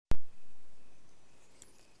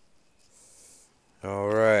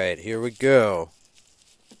Alright, here we go.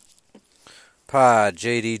 Pod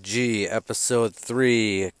JDG episode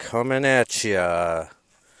 3 coming at ya.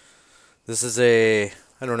 This is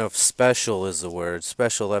I don't know if special is the word,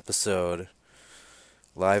 special episode.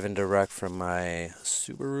 Live and direct from my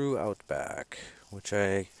Subaru Outback, which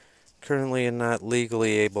I currently am not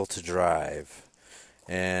legally able to drive.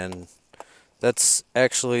 And that's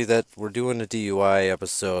actually that we're doing a DUI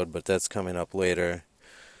episode, but that's coming up later.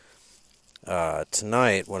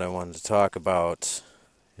 Tonight, what I wanted to talk about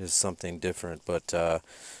is something different, but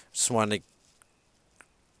just wanted to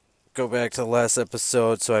go back to the last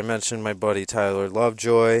episode. So I mentioned my buddy Tyler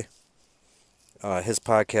Lovejoy. His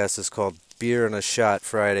podcast is called Beer and a Shot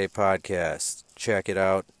Friday Podcast. Check it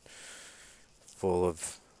out. Full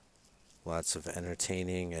of lots of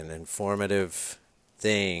entertaining and informative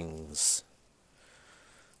things.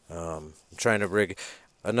 I'm trying to rig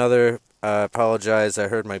another. I apologize. I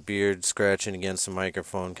heard my beard scratching against the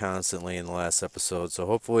microphone constantly in the last episode, so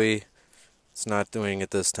hopefully it's not doing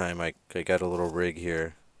it this time. I got a little rig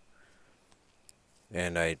here,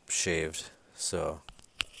 and I shaved, so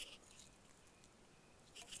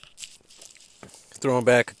throwing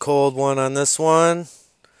back a cold one on this one.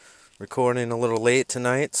 Recording a little late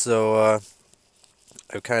tonight, so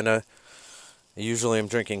usually I'm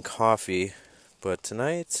drinking coffee, but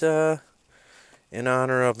tonight, in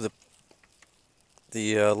honor of the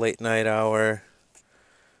late night hour,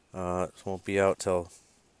 it won't be out till,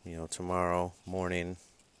 tomorrow morning,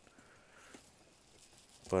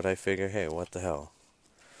 but I figure, hey, what the hell,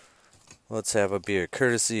 let's have a beer,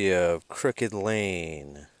 courtesy of Crooked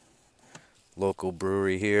Lane, local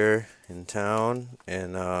brewery here in town,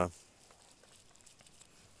 and,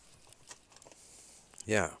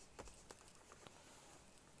 yeah,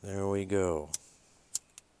 there we go.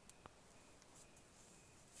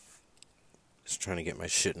 Just trying to get my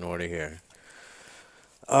shit in order here.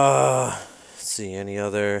 Let's see, any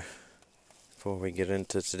other, before we get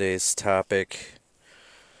into today's topic.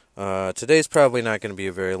 Today's probably not going to be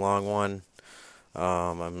a very long one.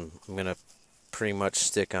 I'm going to pretty much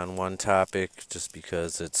stick on one topic just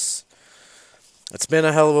because it's been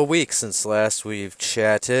a hell of a week since last we've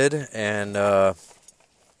chatted, and a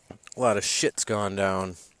lot of shit's gone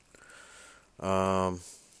down.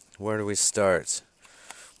 Where do we start?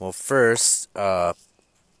 Well, first, my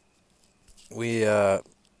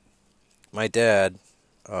dad,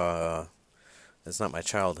 it's not my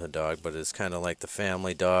childhood dog, but it's kind of like the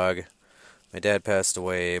family dog. My dad passed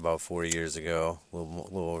away about 4 years ago, a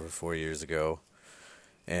little over 4 years ago,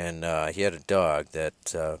 and he had a dog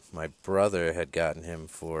that my brother had gotten him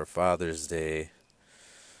for Father's Day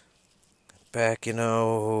back,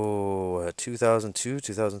 2002,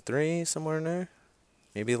 2003, somewhere in there.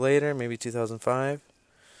 Maybe later, maybe 2005.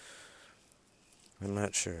 I'm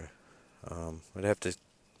not sure.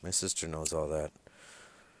 My sister knows all that.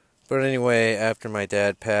 But anyway, after my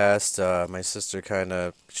dad passed, my sister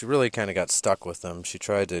she really got stuck with him. She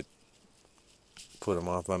tried to put him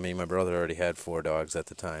off on me. My brother already had 4 dogs at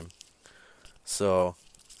the time. So,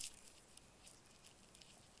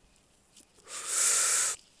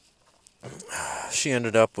 she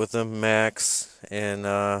ended up with him, Max,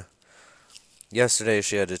 and yesterday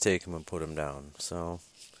she had to take him and put him down. So,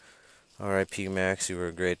 R.I.P. Max, you were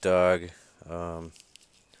a great dog. You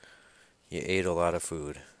ate a lot of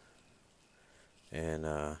food. And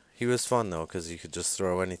he was fun, though, because you could just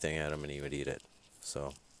throw anything at him and he would eat it.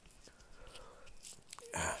 So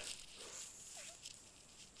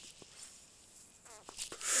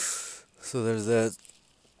there's that.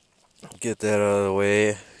 Get that out of the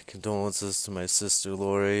way. Condolences to my sister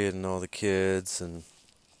Lori and all the kids. And,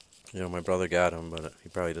 my brother got him, but he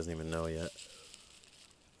probably doesn't even know yet.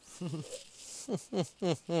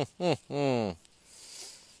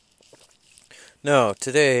 No,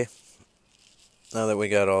 today, now that we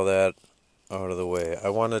got all that out of the way, I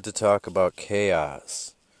wanted to talk about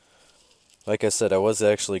chaos. Like I said, I was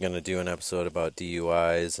actually going to do an episode about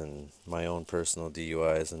DUIs and my own personal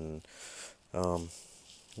DUIs, and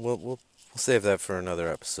we'll save that for another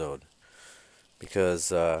episode,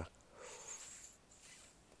 because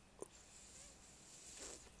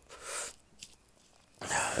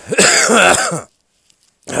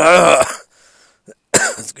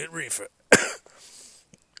it's good reefer.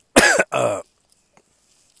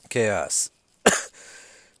 Chaos.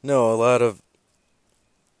 No,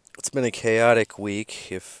 it's been a chaotic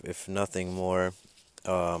week, if nothing more.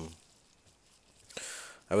 I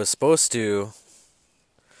was supposed to,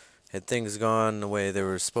 had things gone the way they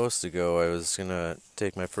were supposed to go, I was going to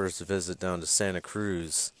take my first visit down to Santa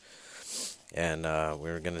Cruz, and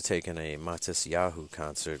we were going to take in a Matisyahu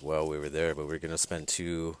concert while we were there, but we were going to spend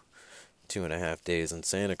 2 2.5 days in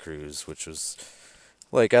Santa Cruz, which was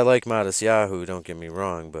like, I like Modest Yahoo, don't get me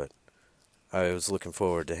wrong, but I was looking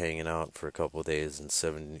forward to hanging out for a couple of days in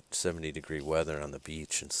 70-degree weather on the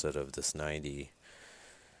beach instead of this 99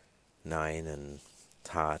 and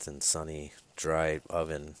hot and sunny, dry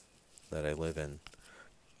oven that I live in.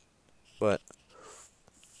 But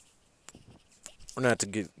we're not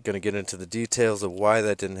going to get into the details of why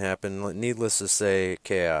that didn't happen. Needless to say,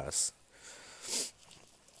 chaos.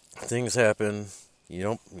 Things happen.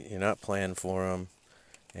 You're not planning for them,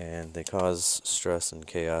 and they cause stress and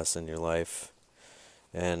chaos in your life.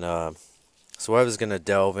 And so I was going to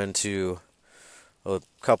delve into a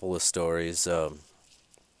couple of stories.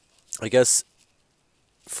 I guess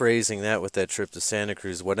phrasing that with that trip to Santa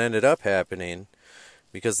Cruz, what ended up happening,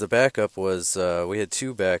 because the backup was, we had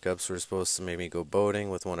two backups. We were supposed to maybe go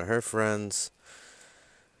boating with one of her friends,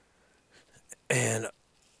 and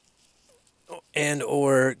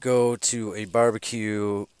or go to a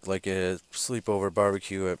barbecue, like a sleepover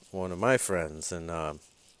barbecue at one of my friends. And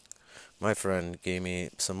my friend gave me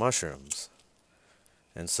some mushrooms.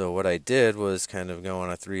 And so what I did was kind of go on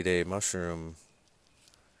a 3-day mushroom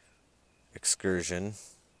excursion,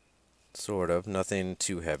 sort of. Nothing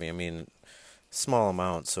too heavy. I mean, small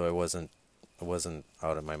amount, so I wasn't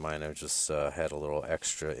out of my mind. I just had a little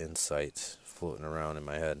extra insight floating around in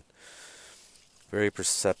my head. Very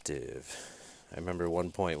perceptive. I remember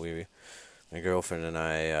one point my girlfriend and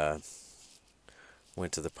I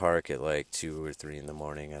went to the park at like 2 or 3 in the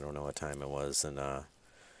morning. I don't know what time it was, and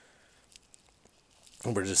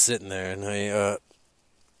we're just sitting there, and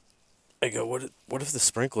I go, what if the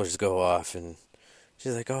sprinklers go off? And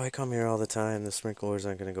she's like, oh, I come here all the time. The sprinklers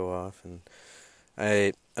aren't going to go off. And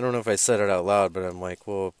I don't know if I said it out loud, but I'm like,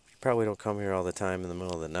 well, you probably don't come here all the time in the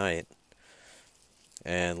middle of the night.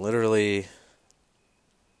 And literally,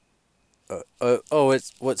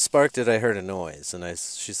 what sparked it? I heard a noise, and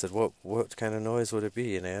she said, what kind of noise would it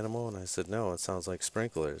be? An animal? And I said, no, it sounds like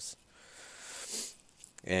sprinklers.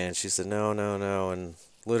 And she said, no, and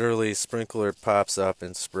literally, sprinkler pops up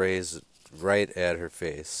and sprays right at her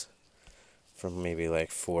face from maybe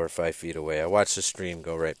like 4 or 5 feet away. I watched the stream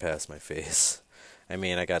go right past my face. I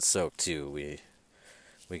mean, I got soaked too.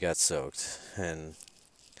 We got soaked, and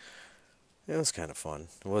it was kind of fun.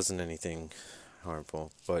 It wasn't anything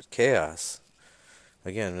harmful, but chaos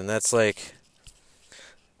again. And that's like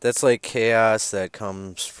chaos that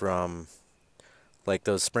comes from, like,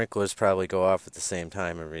 those sprinklers probably go off at the same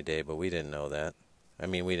time every day, but we didn't know that. I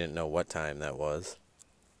mean, we didn't know what time that was.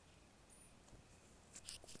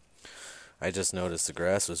 I just noticed the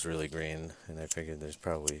grass was really green, and I figured there's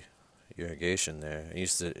probably irrigation there. I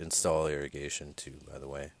used to install irrigation too, by the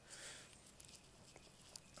way.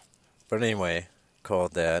 But anyway,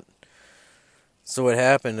 called that. So what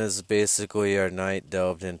happened is basically our night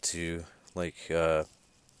delved into, like, I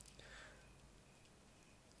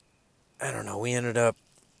don't know, we ended up,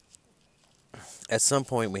 at some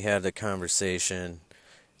point we had a conversation,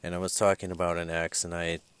 and I was talking about an ex, and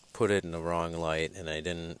I put it in the wrong light, and I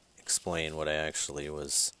didn't explain what I actually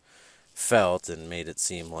felt, and made it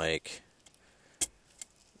seem like,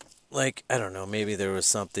 I don't know, maybe there was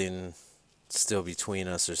something still between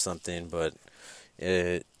us or something, but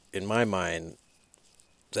in my mind,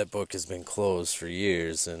 that book has been closed for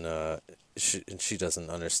years, and she doesn't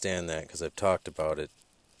understand that because I've talked about it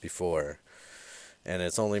before, and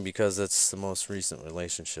it's only because it's the most recent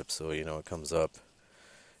relationship, so it comes up,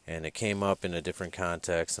 and it came up in a different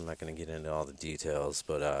context. I'm not going to get into all the details,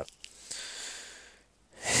 but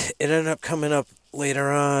it ended up coming up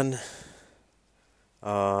later on,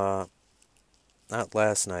 not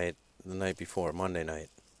last night, the night before, Monday night.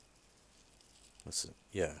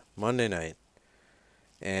 Monday night.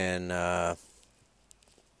 And it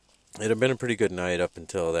had been a pretty good night up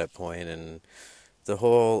until that point, and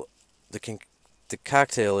the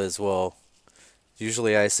cocktail is, well,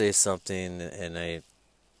 usually I say something, and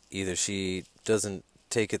either she doesn't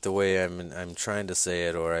take it the way I'm trying to say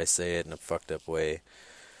it, or I say it in a fucked up way.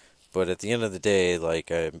 But at the end of the day,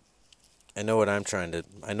 like, I know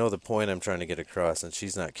I know the point I'm trying to get across, and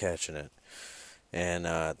she's not catching it. And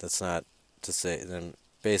that's not to say, then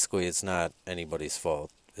basically it's not anybody's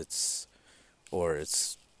fault. It's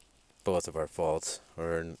both of our fault,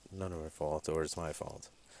 or none of our fault, or it's my fault.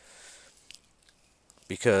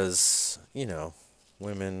 Because,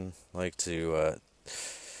 women like to,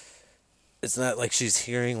 it's not like she's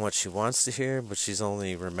hearing what she wants to hear, but she's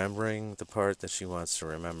only remembering the part that she wants to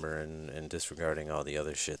remember, and disregarding all the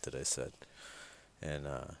other shit that I said. And,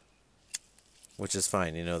 which is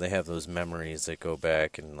fine, they have those memories that go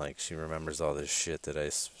back, and, like, she remembers all this shit that I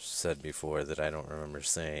said before that I don't remember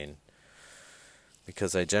saying.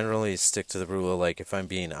 because I generally stick to the rule, like, if I'm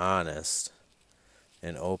being honest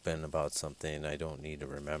and open about something, I don't need to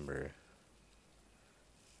remember.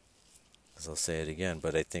 Because I'll say it again,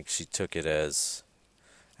 but I think she took it as,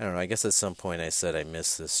 I don't know, I guess at some point I said I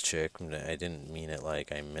miss this chick. I didn't mean it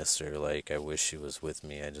like I miss her, like I wish she was with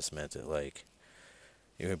me. I just meant it like,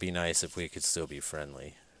 it would be nice if we could still be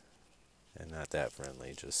friendly. And not that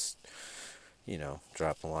friendly, just,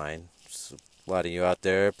 drop a line. Just a lot of you out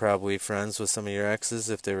there probably friends with some of your exes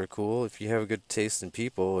if they were cool. If you have a good taste in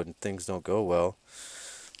people and things don't go well,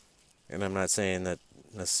 and I'm not saying that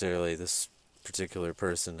necessarily this particular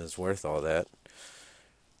person is worth all that.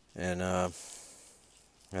 And, I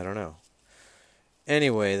don't know.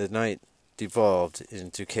 Anyway, the night devolved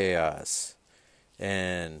into chaos.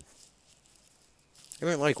 And I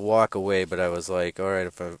didn't like walk away, but I was like, all right,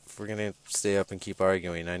 if we're gonna stay up and keep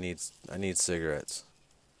arguing, I need cigarettes.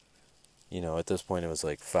 At this point it was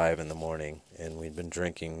like 5 in the morning, and we'd been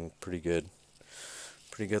drinking pretty good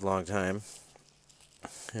long time,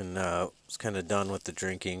 and was kind of done with the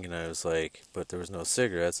drinking, and I was like, but there was no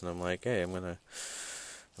cigarettes, and I'm like, hey, I'm gonna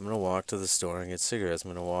walk to the store and get cigarettes. I'm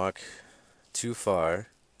gonna walk too far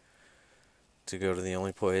to go to the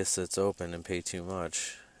only place that's open and pay too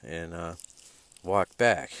much, and walk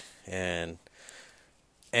back. And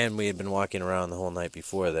we had been walking around the whole night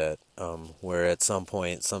before that, where at some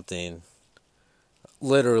point something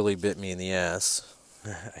literally bit me in the ass.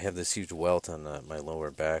 I have this huge welt on my lower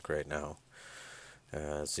back right now.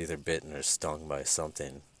 It's either bitten or stung by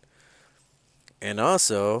something. And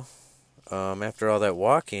also, after all that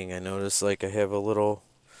walking, I noticed like I have a little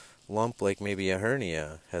lump, like maybe a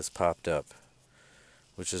hernia has popped up,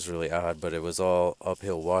 which is really odd, but it was all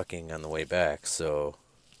uphill walking on the way back, so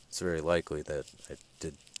it's very likely that I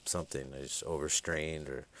did something. I just overstrained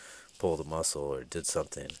or pulled a muscle or did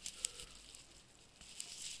something.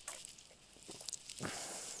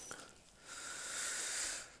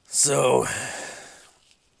 So,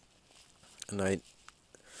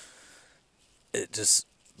 it just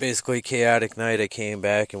basically chaotic night. I came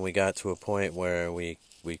back and we got to a point where we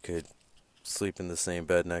could sleep in the same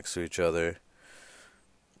bed next to each other,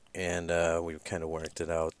 and we kind of worked it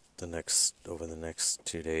out over the next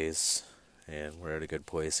 2 days, and we're at a good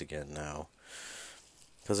place again now.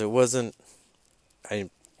 Because it wasn't, I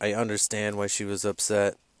understand why she was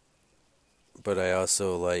upset, but I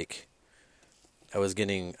also I was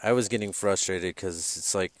getting frustrated because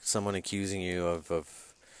it's like someone accusing you of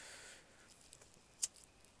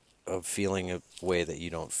feeling a way that you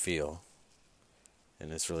don't feel,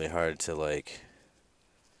 and it's really hard to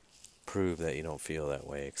prove that you don't feel that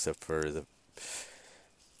way, except for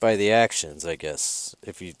by the actions, I guess.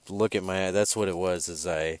 If you look at that's what it was.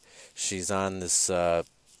 She's on a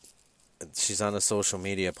social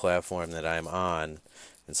media platform that I'm on.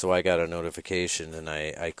 And so I got a notification, and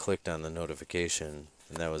I clicked on the notification,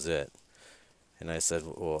 and that was it. And I said,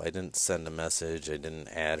 well, I didn't send a message. I didn't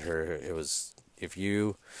add her. It was, if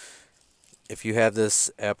you have this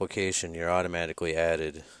application, you're automatically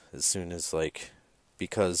added as soon as,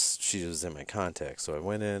 because she was in my contacts. So I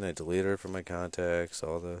went in, I deleted her from my contacts, I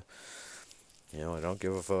don't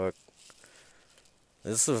give a fuck.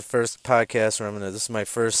 This is the first podcast where this is my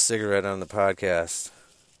first cigarette on the podcast.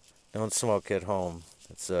 Don't smoke at home.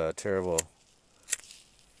 It's terrible.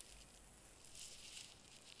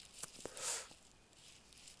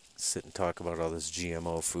 Sit and talk about all this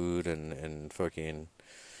GMO food and fucking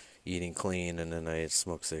eating clean, and then I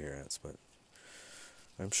smoke cigarettes. But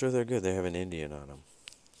I'm sure they're good. They have an Indian on them.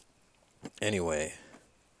 Anyway.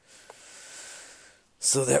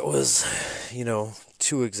 So that was,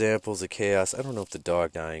 2 examples of chaos. I don't know if the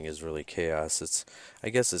dog dying is really chaos. I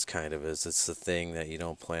guess it's kind of is. It's the thing that you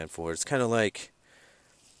don't plan for. It's kind of like,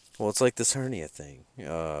 it's like this hernia thing.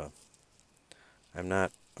 I'm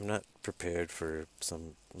not prepared for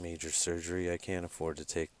some major surgery. I can't afford to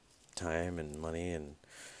take time and money and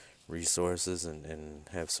resources and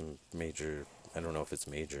have some major, I don't know if it's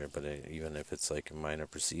major, but even if it's like a minor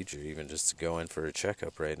procedure, even just to go in for a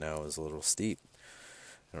checkup right now is a little steep.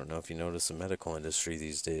 I don't know if you notice the medical industry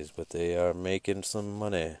these days, but they are making some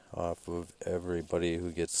money off of everybody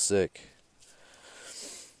who gets sick.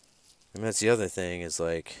 And that's the other thing, is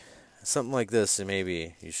something like this, and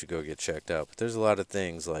maybe you should go get checked out. But there's a lot of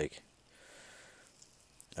things I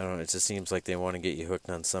don't know, it just seems like they want to get you hooked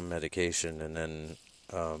on some medication, and then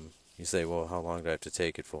you say, well, how long do I have to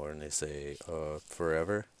take it for? And they say,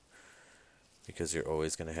 forever, because you're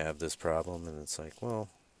always going to have this problem. And it's like, well,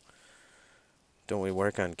 don't we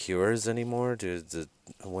work on cures anymore?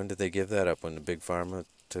 When did they give that up? When the big pharma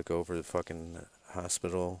took over the fucking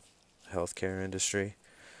hospital healthcare industry?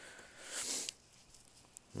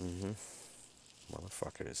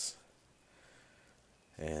 Motherfuckers.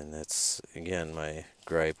 And that's, again, my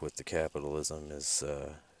gripe with the capitalism is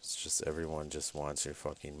it's just everyone just wants your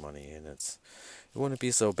fucking money, and it wouldn't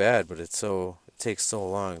be so bad, but it takes so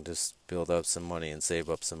long to build up some money and save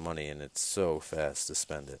up some money, and it's so fast to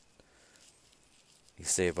spend it. You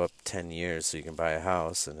save up 10 years so you can buy a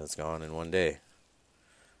house, and it's gone in one day.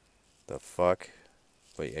 The fuck?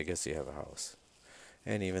 But I guess you have a house.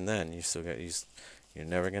 And even then, you're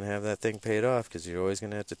never going to have that thing paid off because you're always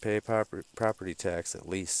going to have to pay property tax at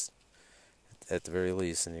least. At the very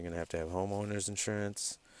least. And you're going to have homeowners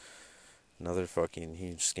insurance. Another fucking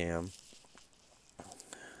huge scam.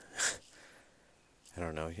 I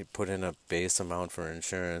don't know. You put in a base amount for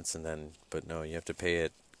insurance but no, you have to pay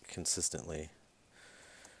it consistently.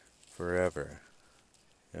 Forever.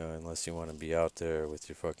 Unless you want to be out there with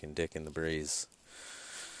your fucking dick in the breeze.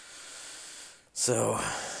 So,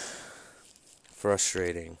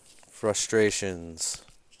 frustrating. Frustrations.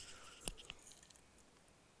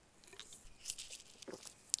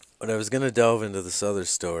 But I was going to delve into this other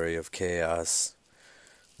story of chaos,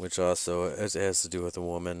 which also has to do with a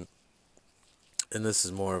woman. And this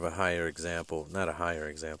is more of a higher example. Not a higher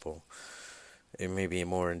example. It may be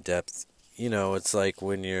more in depth. It's like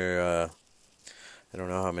when you're... I don't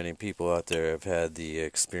know how many people out there have had the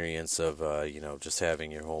experience of, just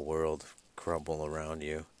having your whole world crumble around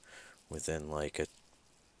you within like a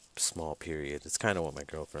small period. It's kind of what my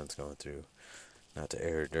girlfriend's going through. Not to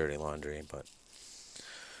air her dirty laundry, but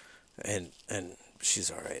and she's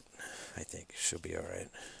all right. I think she'll be all right.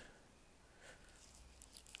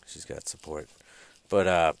 She's got support. But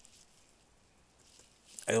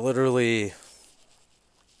I literally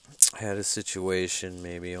had a situation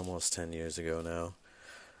maybe almost 10 years ago now,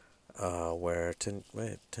 where 10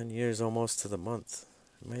 years almost to the month.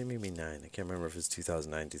 Maybe 9. I can't remember if it was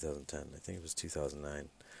 2009, 2010. I think it was 2009.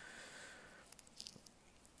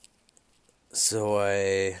 So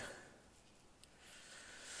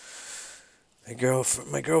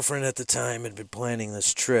my girlfriend at the time had been planning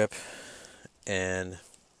this trip, and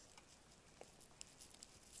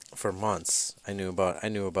for months I knew about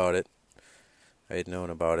it. I had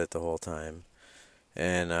known about it the whole time,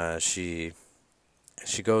 and she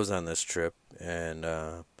goes on this trip,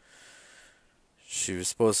 and she was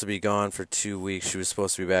supposed to be gone for 2 weeks. She was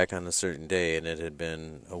supposed to be back on a certain day, and it had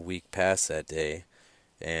been a week past that day.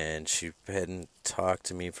 And she hadn't talked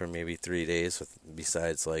to me for maybe 3 days,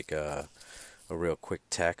 besides like a real quick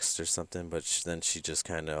text or something. But then she just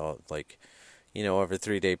kind of like, over a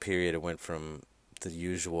 3-day period, it went from the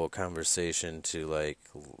usual conversation to like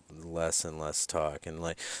less and less talk. And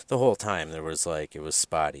like the whole time there was like, it was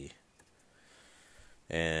spotty.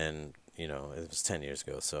 And it was 10 years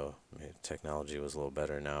ago, so technology was a little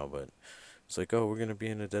better now, but it's like, oh, we're going to be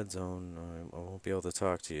in a dead zone. I won't be able to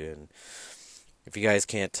talk to you. And if you guys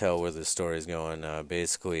can't tell where the story's going,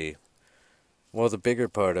 basically, well, the bigger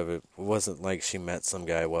part of it wasn't like she met some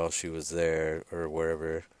guy while she was there or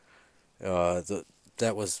wherever.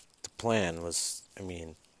 That was the plan.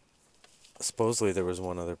 Supposedly there was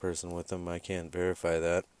one other person with him. I can't verify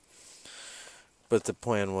that. But the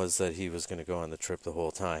plan was that he was going to go on the trip the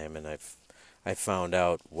whole time, and I found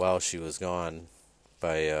out while she was gone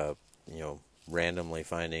by randomly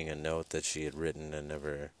finding a note that she had written and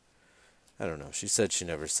never. I don't know. She said she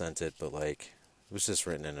never sent it, but like it was just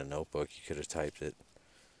written in a notebook. You could have typed it.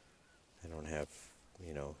 I don't have,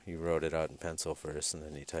 he wrote it out in pencil first, and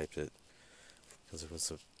then he typed it because it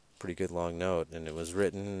was a pretty good long note, and it was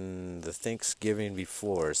written the Thanksgiving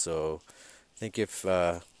before. So I think if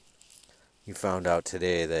you found out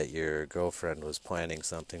today that your girlfriend was planning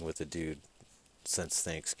something with a dude since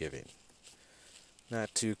Thanksgiving,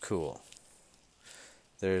 not too cool.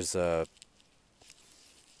 There's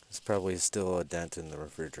probably still a dent in the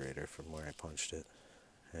refrigerator from where I punched it,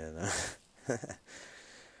 and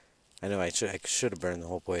I know I should have burned the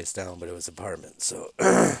whole place down, but it was an apartment, so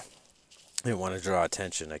I didn't want to draw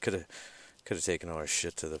attention. I could have taken all our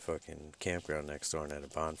shit to the fucking campground next door and had a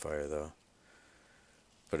bonfire though.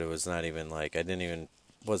 But it was not even like,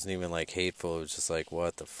 wasn't even like hateful. It was just like,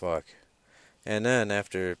 what the fuck? And then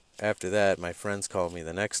after that, my friends called me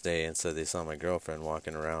the next day and said they saw my girlfriend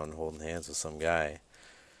walking around holding hands with some guy.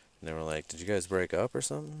 And they were like, did you guys break up or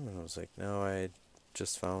something? And I was like, no, I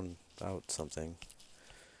just found out something.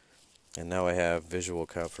 And now I have visual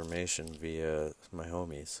confirmation via my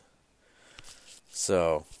homies.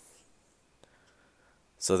 So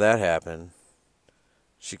that happened.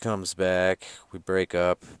 She comes back, we break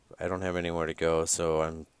up. I don't have anywhere to go, so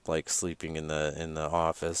I'm like sleeping in the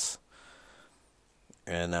office.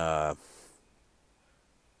 And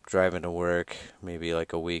driving to work maybe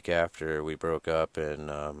like a week after we broke up, and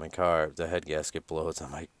my car, the head gasket blows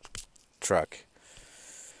on my truck.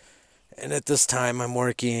 And at this time, I'm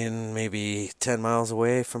working maybe 10 miles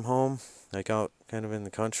away from home, like out kind of in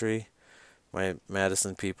the country. My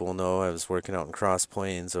Madison people know I was working out in Cross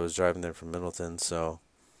Plains. I was driving there from Middleton, so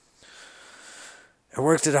I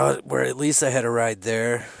worked it out where at least I had a ride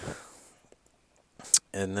there.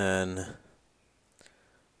 And then,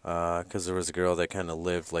 because there was a girl that kind of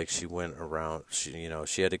lived like she went around, she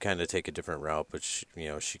had to kind of take a different route, but she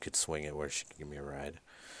could swing it where she could give me a ride.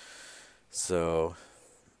 So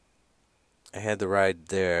I had the ride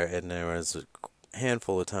there, and there was a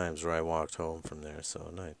handful of times where I walked home from there. So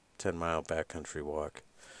a nice 10-mile backcountry walk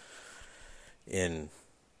in,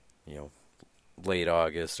 late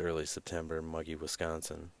August, early September, muggy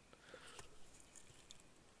Wisconsin.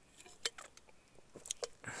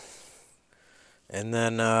 And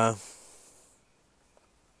then,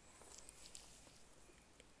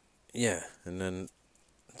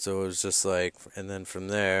 so it was just like, and then from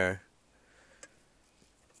there,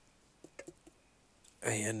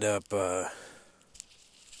 I end up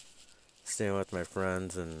staying with my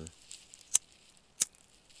friends and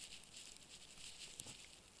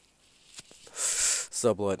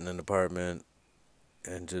subletting an apartment,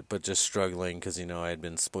 but just struggling because, I had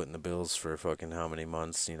been splitting the bills for fucking how many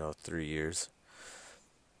months, 3 years.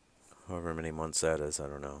 However many months that is, I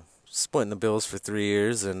don't know. Splitting the bills for 3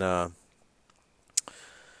 years, and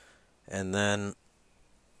then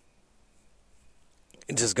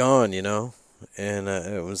just gone, And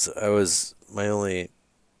I was my only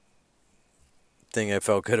thing I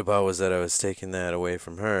felt good about was that I was taking that away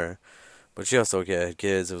from her, but she also had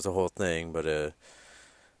kids. It was a whole thing, but it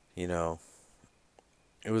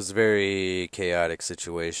was a very chaotic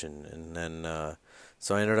situation. And then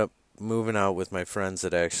so I ended up moving out with my friends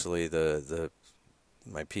that actually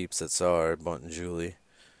my peeps that saw her, Bunt and Julie.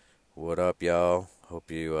 What up, y'all? Hope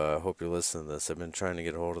you're listening to this. I've been trying to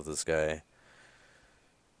get a hold of this guy,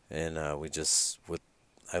 and I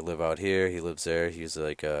live out here. He lives there. He's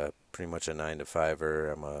like pretty much a 9 to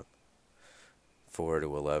 5er. I'm a 4 to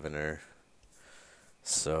 11er.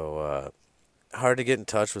 So hard to get in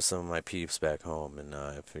touch with some of my peeps back home. And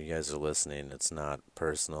if you guys are listening, it's not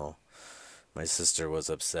personal. My sister was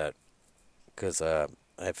upset because I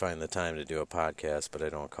find the time to do a podcast, but I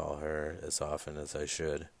don't call her as often as I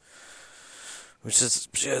should.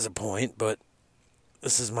 She has a point, but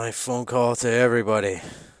this is my phone call to everybody.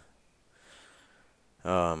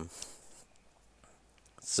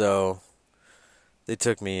 So they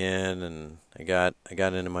took me in, and I got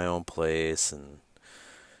into my own place, and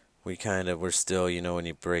we're still, when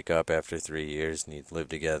you break up after 3 years and you live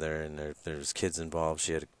together, and there's kids involved.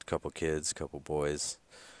 She had a couple kids, a couple boys.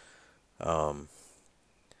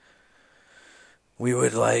 We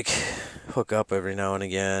would hook up every now and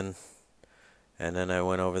again, and then I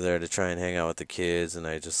went over there to try and hang out with the kids, and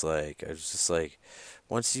I was just like,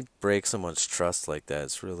 once you break someone's trust like that,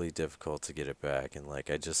 it's really difficult to get it back. And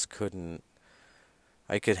I just couldn't.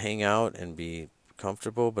 I could hang out and be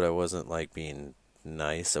comfortable, but I wasn't being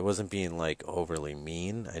nice. I wasn't being overly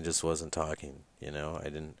mean. I just wasn't talking.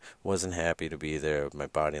 Wasn't happy to be there. My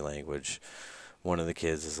body language. One of the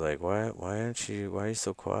kids is like, why are you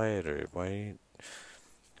so quiet, or why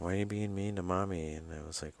are you being mean to mommy? And I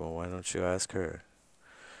was like, well, why don't you ask her?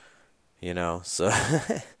 So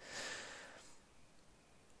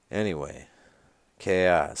anyway,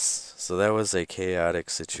 chaos. So that was a chaotic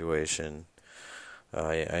situation.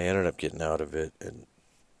 I ended up getting out of it and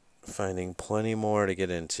finding plenty more to get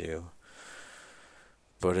into.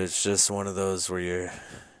 But it's just one of those where you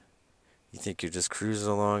think you're just cruising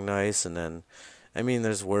along nice, and then,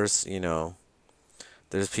 there's worse,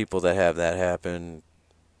 there's people that have that happen,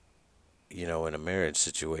 in a marriage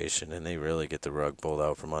situation, and they really get the rug pulled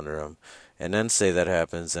out from under them. And then say that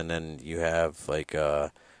happens, and then you have,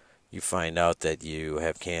 you find out that you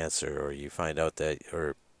have cancer, or you find out that,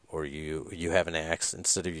 or you have an accident.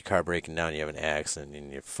 Instead of your car breaking down, you have an accident,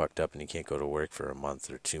 and you're fucked up, and you can't go to work for a month,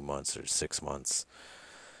 or 2 months, or 6 months.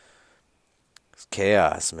 It's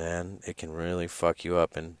chaos, man. It can really fuck you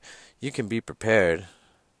up, and you can be prepared.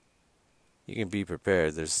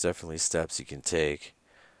 There's definitely steps you can take.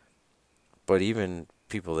 But even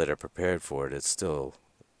people that are prepared for it, it still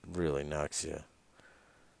really knocks you.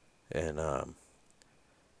 And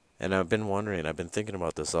I've been thinking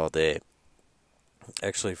about this all day.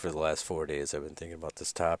 Actually, for the last 4 days, I've been thinking about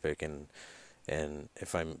this topic, and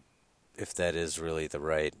if that is really the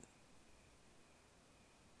right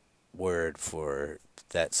word for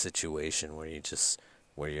that situation where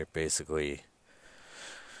you're basically,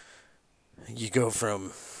 you go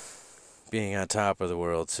from being on top of the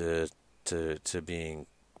world to being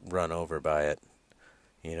run over by it.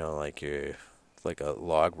 Like you're like a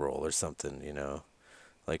log roll or something.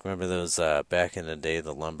 Like remember those back in the day,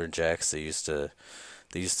 the lumberjacks, they used to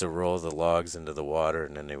roll the logs into the water,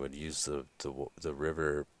 and then they would use the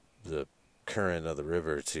river, the current of the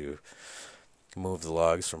river to move the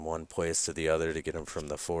logs from one place to the other to get them from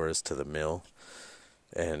the forest to the mill,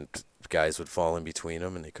 and guys would fall in between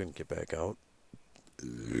them and they couldn't get back out.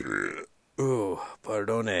 Ooh,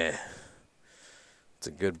 pardone. It's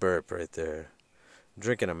a good burp right there. I'm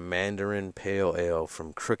drinking a Mandarin Pale Ale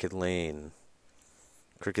from Crooked Lane.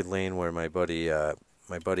 Crooked Lane, where my buddy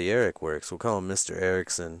Eric works. We'll call him Mr.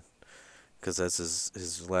 Erickson, because that's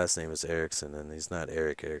his last name is Erickson, and he's not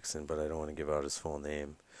Eric Erickson, but I don't want to give out his full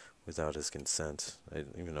name without his consent.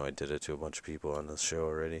 Even though I did it to a bunch of people on this show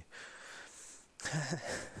already.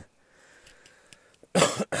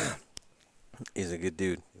 He's a good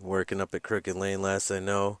dude. Working up at Crooked Lane, last I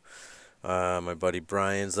know. My buddy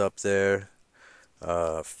Brian's up there.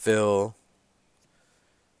 Phil.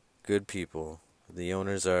 Good people. The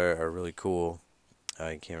owners are really cool.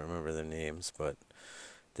 I can't remember their names, but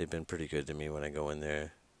they've been pretty good to me when I go in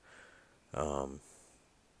there. Yeah,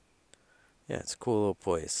 it's a cool little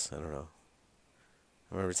place. I don't know.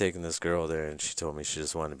 I remember taking this girl there, and she told me she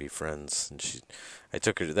just wanted to be friends. And I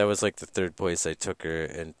took her. That was like the third place I took her,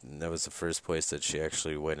 and that was the first place that she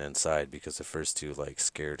actually went inside, because the first two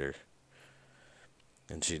scared her,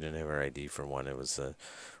 and she didn't have her ID for one.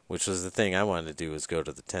 Which was the thing I wanted to do, was go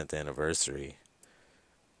to the 10th anniversary.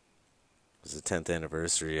 It was the 10th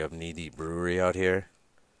anniversary of Knee Deep Brewery out here,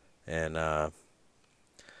 and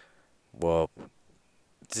well,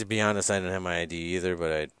 to be honest, I didn't have my ID either,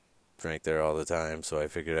 but I drank there all the time, so I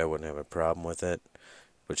figured I wouldn't have a problem with it.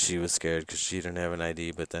 But she was scared because she didn't have an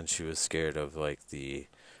ID, but then she was scared of the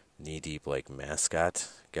Knee Deep mascot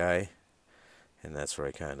guy, and that's where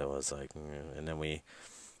I kind of was like, mm. And then we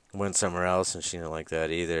went somewhere else, and she didn't like that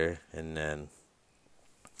either, and then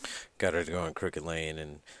got her to go on Crooked Lane,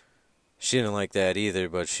 and she didn't like that either,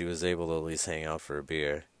 but she was able to at least hang out for a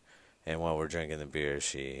beer, and while we're drinking the beer,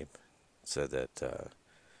 she said that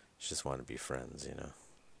she just wanted to be friends.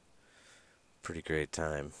 Pretty great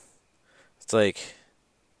time. It's like,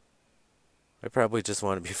 I probably just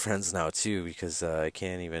want to be friends now too, because I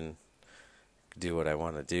can't even do what I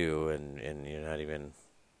want to do, and you're not even.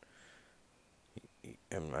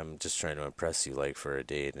 I'm just trying to impress you for a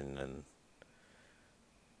date, and then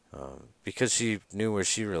because she knew where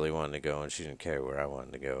she really wanted to go, and she didn't care where I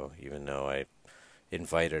wanted to go, even though I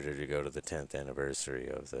invited her to go to the 10th anniversary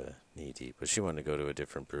of the Knee Deep, but she wanted to go to a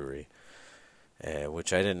different brewery,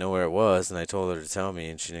 which I didn't know where it was, and I told her to tell me,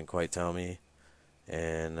 and she didn't quite tell me,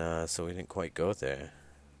 and so we didn't quite go there.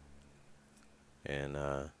 And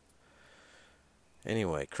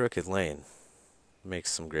anyway, Crooked Lane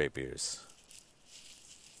makes some great beers.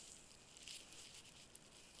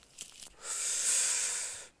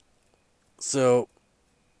 So,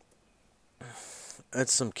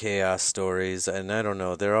 that's some chaos stories, and I don't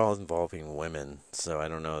know, they're all involving women, so I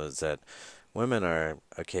don't know, is that women are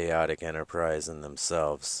a chaotic enterprise in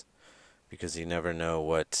themselves, because you never know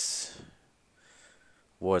what's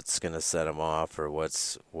going to set them off, or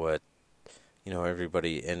what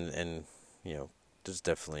everybody, and there's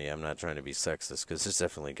definitely, I'm not trying to be sexist, because there's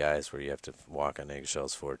definitely guys where you have to walk on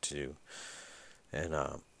eggshells for too, and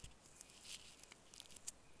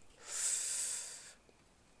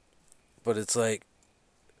but it's like,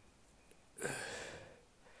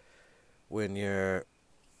 when you're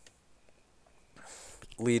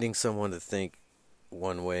leading someone to think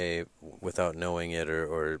one way without knowing it,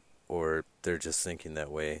 or they're just thinking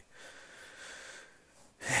that way,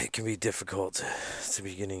 it can be difficult to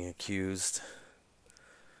be getting accused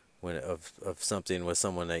of something with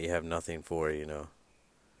someone that you have nothing for.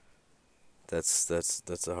 That's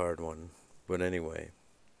a hard one. But anyway,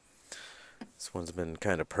 this one's been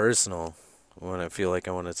kind of personal. When I feel like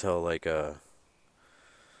I want to tell like a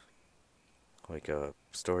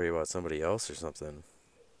story about somebody else or something.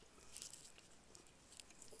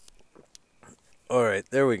 Alright,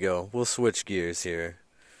 there we go. We'll switch gears here.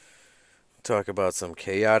 Talk about some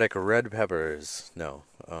chaotic red peppers. No.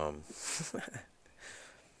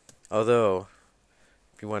 Although,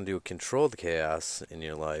 if you want to do a controlled chaos in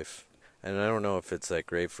your life, and I don't know if it's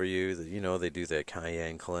great for you, they do that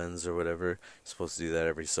cayenne cleanse or whatever. You're supposed to do that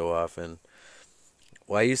every so often.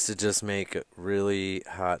 Well, I used to just make really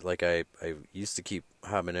hot, I used to keep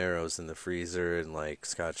habaneros in the freezer, and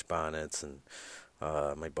Scotch bonnets, and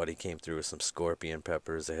my buddy came through with some scorpion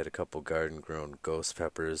peppers. I had a couple garden-grown ghost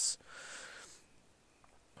peppers.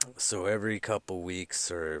 So every couple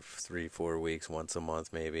weeks, or 3-4 weeks, once a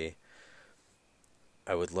month maybe,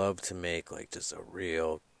 I would love to make like just a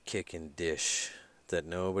real kickin' dish that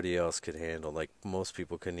nobody else could handle. Like most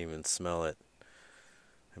people couldn't even smell it.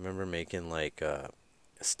 I remember making like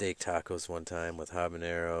steak tacos one time with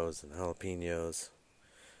habaneros and jalapenos,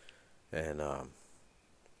 and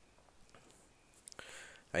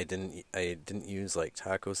I didn't use like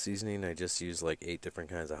taco seasoning. I just used like 8 different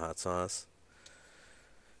kinds of hot sauce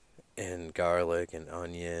and garlic and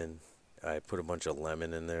onion. I put a bunch of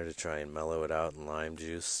lemon in there to try and mellow it out and lime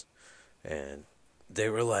juice, and they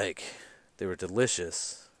were like they were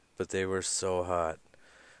delicious, but they were so hot.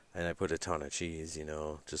 And I put a ton of cheese,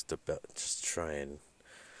 just try and.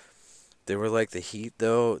 They were like the heat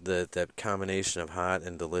though, that combination of hot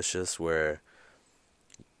and delicious where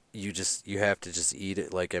you have to just eat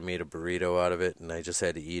it. Like I made a burrito out of it and I just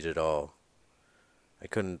had to eat it all. I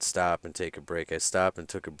couldn't stop and take a break. I stopped and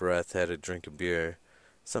took a breath, had a drink of beer.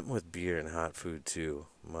 Something with beer and hot food too.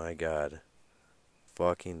 My God.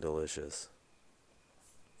 Fucking delicious.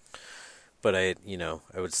 But I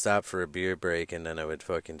would stop for a beer break and then I would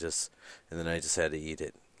and then I just had to eat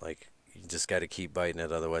it. Like, you just got to keep biting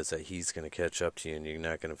it, otherwise that heat's going to catch up to you and you're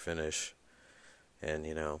not going to finish. And,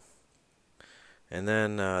 and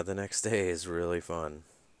then the next day is really fun.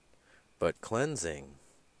 But cleansing.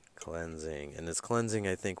 And it's cleansing,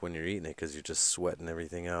 I think, when you're eating it because you're just sweating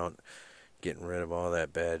everything out, getting rid of all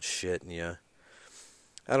that bad shit in you.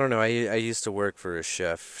 I don't know, I used to work for a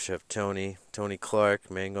Chef Tony Clark,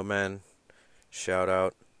 Mango Man. Shout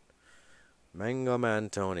out. Mango Man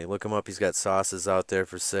Tony. Look him up, he's got sauces out there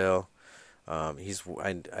for sale. I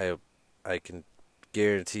can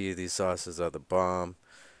guarantee you these sauces are the bomb.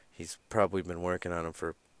 He's probably been working on them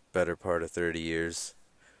for better part of 30 years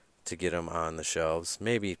to get them on the shelves,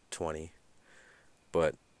 maybe 20.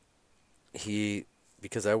 But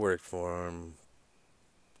because I worked for him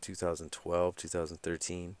 2012,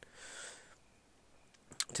 2013,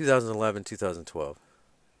 2011, 2012,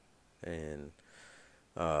 and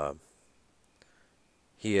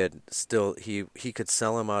he could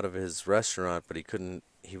sell them out of his restaurant, but he couldn't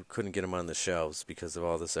get them on the shelves because of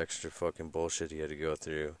all this extra fucking bullshit he had to go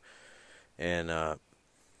through. And I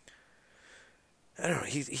don't know,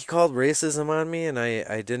 he called racism on me, and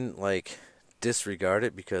I didn't like disregard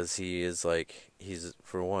it because he's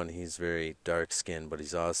very dark skinned, but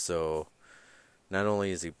he's also, not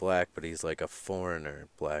only is he black, but he's like a foreigner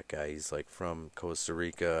black guy. He's like from Costa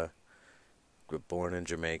Rica, born in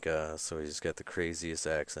Jamaica, so he's got the craziest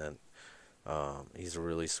accent. He's a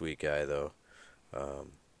really sweet guy, though.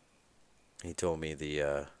 He told me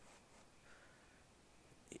I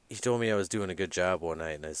was doing a good job one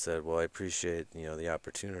night, and I said, "Well, I appreciate the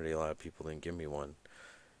opportunity. A lot of people didn't give me one."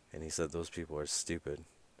 And he said, "Those people are stupid."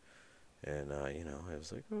 And I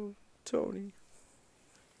was like, "Oh, Tony,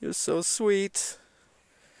 you're so sweet."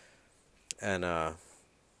 And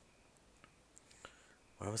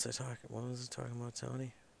What was I talking about,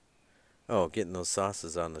 Tony? Oh, getting those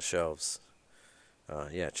sauces on the shelves.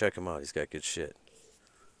 Yeah, check him out. He's got good shit.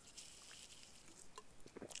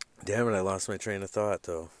 Damn it, I lost my train of thought,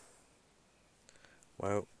 though.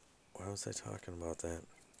 Why was I talking about that?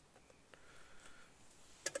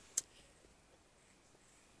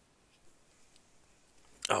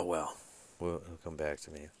 Oh, well. It'll come back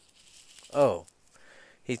to me. Oh,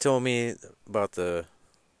 he told me about the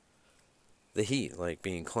heat, like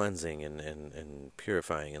being cleansing and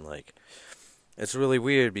purifying, and like it's really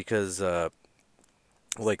weird because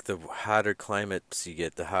like the hotter climates you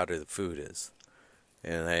get, the hotter the food is.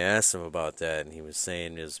 And I asked him about that, and he was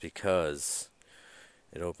saying it's because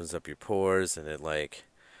it opens up your pores, and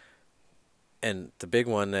and the big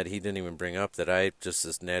one that he didn't even bring up that I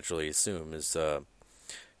just naturally assume is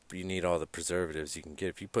you need all the preservatives you can get.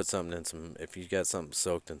 If you got something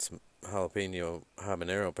soaked in some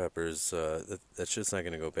habanero peppers, that shit's not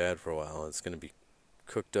going to go bad for a while. It's going to be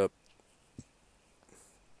cooked up.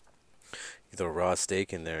 You throw raw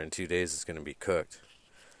steak in there, in 2 days it's going to be cooked,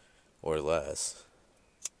 or less.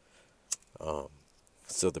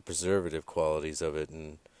 So the preservative qualities of it,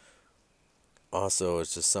 and also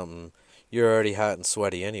it's just something, you're already hot and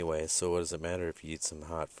sweaty anyway, so what does it matter if you eat some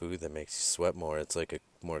hot food that makes you sweat more? It's like a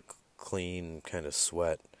more clean kind of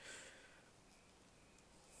sweat.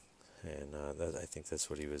 And I think that's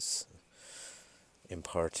what he was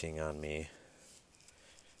imparting on me.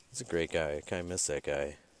 He's a great guy. I kind of miss that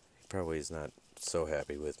guy. He probably is not so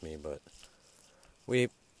happy with me, but we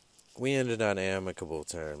ended on amicable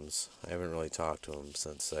terms. I haven't really talked to him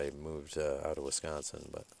since I moved out of Wisconsin,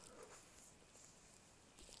 but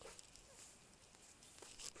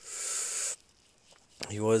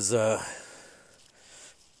he was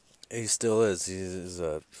He still is. He's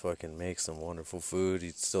fucking makes some wonderful food. He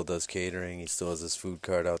still does catering. He still has his food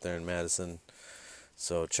cart out there in Madison.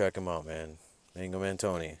 So check him out, man. Mango Man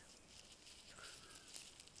Tony.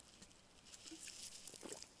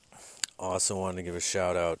 Also wanted to give a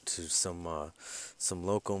shout out to some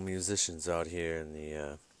local musicians out here in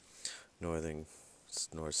the northern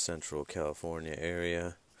north central California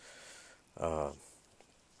area. Uh,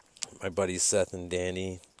 my buddies Seth and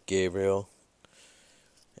Danny Gabriel.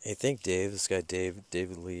 I think this guy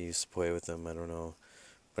David Lee used to play with them. I don't know,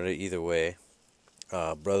 but either way,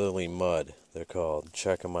 Brotherly Mud they're called.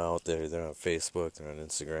 Check them out. They're on Facebook. They're on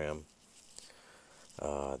Instagram.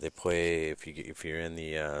 They play if you're in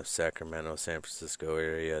the Sacramento, San Francisco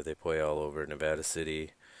area. They play all over Nevada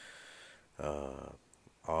City,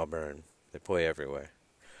 Auburn. They play everywhere.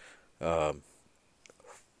 Um,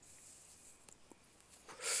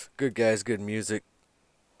 Good guys, good music.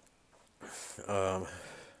 Um,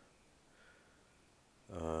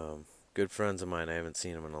 Good friends of mine. I haven't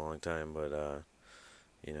seen them in a long time, but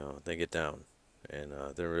they get down, and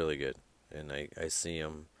they're really good. And I see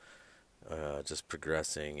them just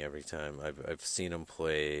progressing every time. I've seen them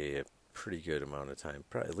play a pretty good amount of time,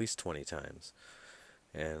 probably at least 20 times,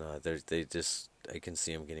 and they just I can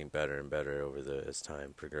see them getting better and better as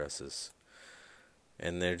time progresses,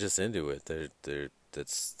 and they're just into it.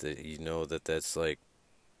 That's like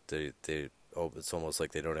they oh, it's almost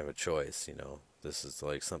like they don't have a choice. This is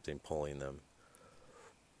like something pulling them.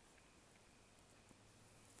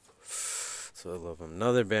 So I love them.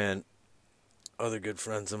 Another band, other good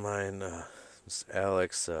friends of mine,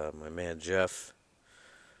 Alex, my man Jeff.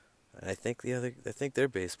 I think their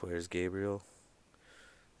bass player is Gabriel.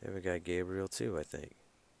 They have a guy Gabriel too, I think.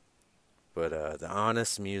 But the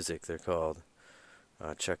Honest Music, they're called.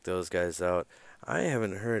 Check those guys out. I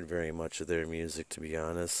haven't heard very much of their music, to be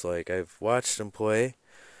honest. Like, I've watched them play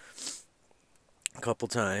a couple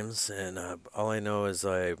times, and all I know is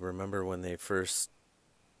I remember when they first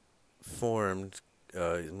formed.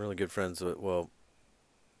 I'm really good friends with, well,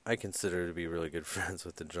 I consider to be really good friends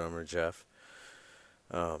with the drummer, Jeff.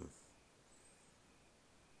 Um,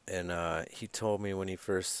 and he told me when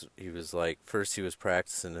first he was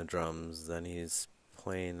practicing the drums, then he's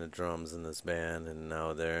playing the drums in this band, and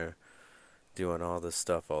now they're doing all this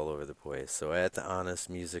stuff all over the place. So at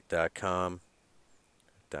thehonestmusic.com,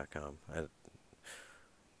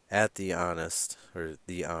 at the honest or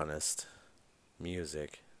the honest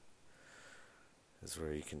music is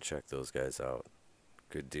where you can check those guys out.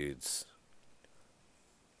 Good dudes.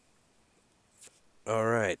 All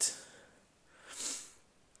right.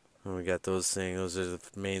 Well, we got those things. Those are the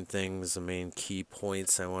main things, the main key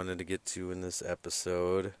points I wanted to get to in this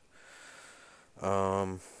episode.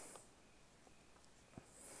 Trying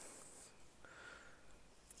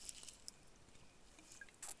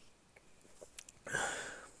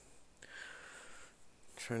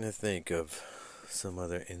to think of some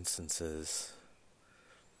other instances.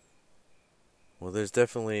 Well, there's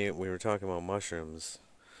definitely, we were talking about mushrooms.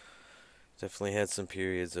 Definitely had some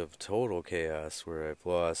periods of total chaos where I've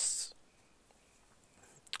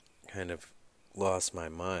kind of lost my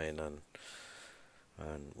mind on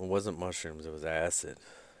it wasn't mushrooms, it was acid.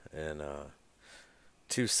 And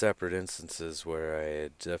two separate instances where I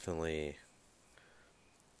had definitely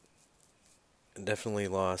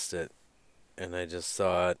lost it. And I just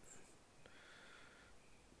thought,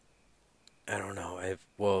 I don't know.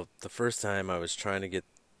 The first time I was trying to get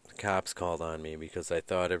the cops called on me because I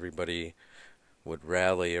thought everybody would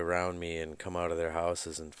rally around me and come out of their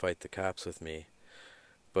houses and fight the cops with me.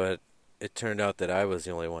 But it turned out that I was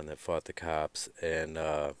the only one that fought the cops, and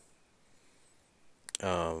I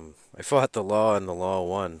fought the law, and the law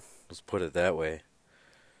won. Let's put it that way.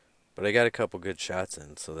 But I got a couple good shots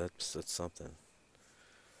in, so that's something.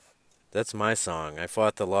 That's my song. I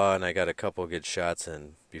fought the law, and I got a couple good shots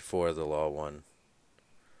in before the law won.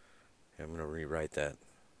 I'm gonna rewrite that,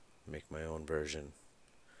 make my own version.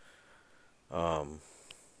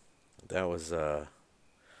 That was yeah,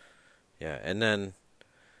 and then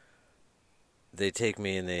they take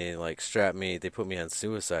me and they like strap me. They put me on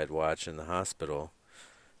suicide watch in the hospital,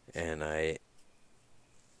 and I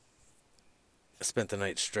spent the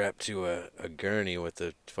night strapped to a gurney with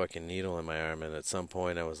a fucking needle in my arm. And at some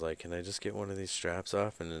point, I was like, "Can I just get one of these straps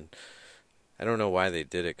off?" And then I don't know why they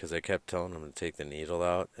did it because I kept telling them to take the needle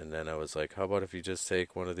out. And then I was like, "How about if you just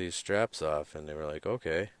take one of these straps off?" And they were like,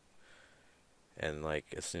 "Okay." And like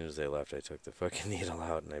as soon as they left, I took the fucking needle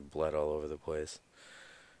out and I bled all over the place.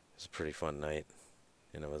 It was a pretty fun night,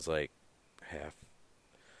 and it was like half.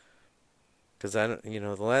 Because I don't,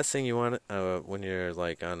 the last thing you want when you're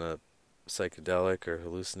like on a psychedelic or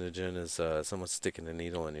hallucinogen is someone sticking a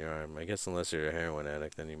needle in your arm. I guess unless you're a heroin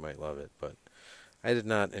addict, then you might love it. But I did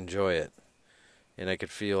not enjoy it. And I could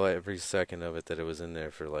feel every second of it that it was in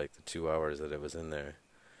there for like the 2 hours that it was in there.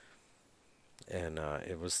 And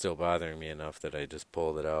it was still bothering me enough that I just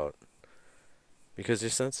pulled it out. Because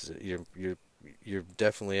you're sensitive. You're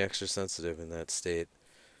definitely extra sensitive in that state.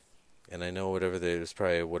 And I know it's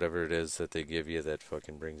probably whatever it is that they give you that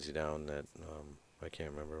fucking brings you down. That I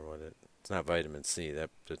can't remember what it's not vitamin C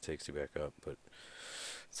that takes you back up, but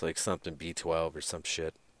it's like something B12 or some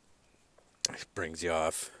shit. It brings you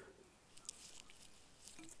off.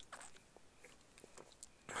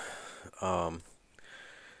 And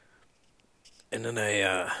then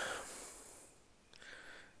I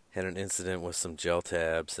had an incident with some gel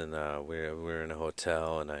tabs, and we were in a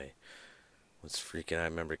hotel, and I was freaking. I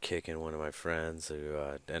remember kicking one of my friends who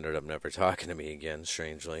ended up never talking to me again,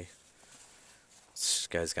 strangely. This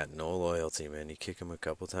guy's got no loyalty, man. You kick him a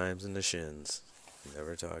couple times in the shins,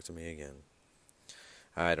 never talk to me again.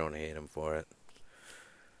 I don't hate him for it.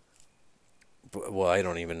 Well, I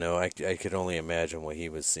don't even know. I could only imagine what he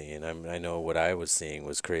was seeing. I know what I was seeing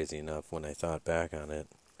was crazy enough when I thought back on it.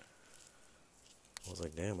 I was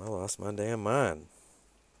like, damn, I lost my damn mind.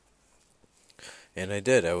 And I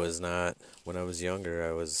did. I was not, when I was younger,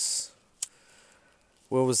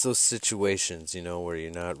 what was those situations, where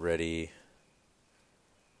you're not ready,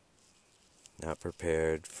 not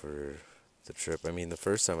prepared for the trip. I mean, the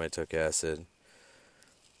first time I took acid,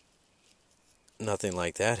 nothing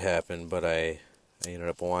like that happened, but I ended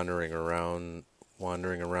up wandering around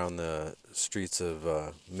the streets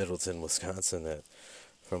of Middleton, Wisconsin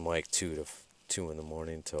from like 2 in the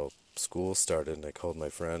morning till school started, and I called my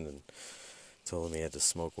friend and told him he had to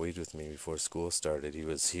smoke weed with me before school started. He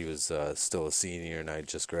was still a senior, and I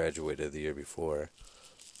just graduated the year before.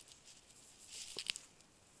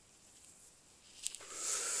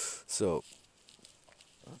 So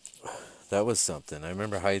that was something. I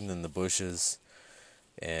remember hiding in the bushes,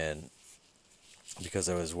 and because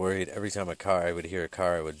I was worried, every time I would hear a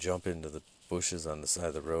car, I would jump into the bushes on the side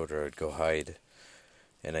of the road, or I'd go hide.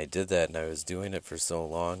 And I did that, and I was doing it for so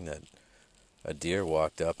long that a deer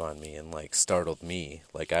walked up on me and like startled me,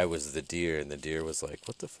 like I was the deer, and the deer was like,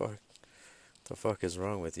 "What the fuck? What the fuck is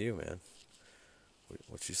wrong with you, man?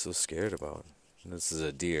 What you so scared about?" And this is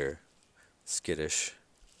a deer, skittish.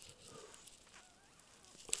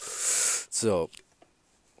 So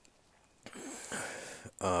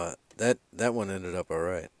that one ended up all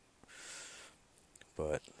right,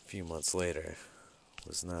 but a few months later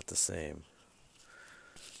was not the same.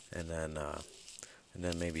 And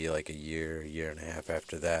then maybe like a year and a half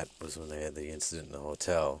after that was when they had the incident in the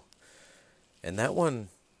hotel. And that one,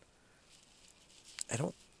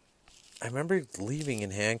 I remember leaving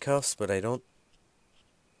in handcuffs, but I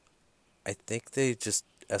think they just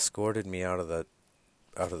escorted me out of the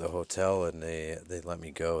hotel, and they let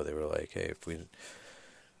me go. They were like, "Hey, if we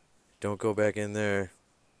don't go back in there,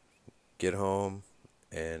 get home,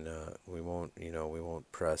 and we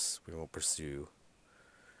won't pursue."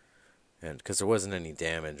 And because there wasn't any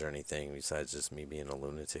damage or anything besides just me being a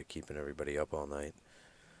lunatic, keeping everybody up all night.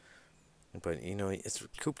 But it's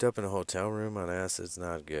cooped up in a hotel room on acid. It's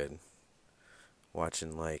not good.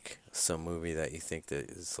 Watching like some movie that you think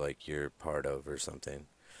that is like you're part of or something.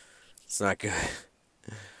 It's not good.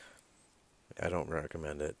 I don't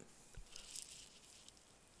recommend it.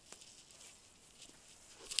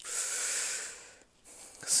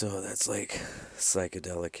 So that's like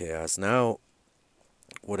psychedelic chaos. Now,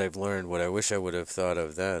 what I've learned, what I wish I would have thought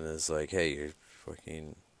of then is like, hey,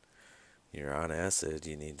 you're on acid.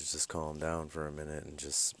 You need to just calm down for a minute and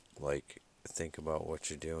just like think about what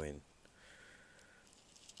you're doing.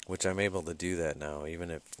 Which I'm able to do that now,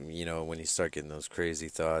 even if when you start getting those crazy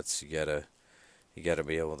thoughts, you gotta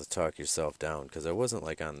be able to talk yourself down. Because I wasn't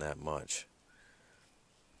like on that much.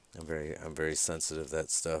 I'm very sensitive to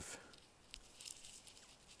that stuff.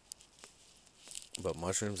 But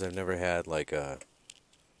mushrooms, I've never had like a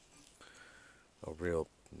real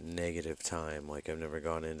negative time. Like I've never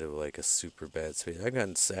gone into like a super bad space. I've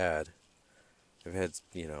gotten sad. I've had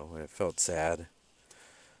I felt sad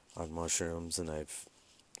on mushrooms, and I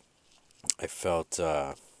felt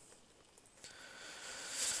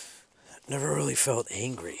never really felt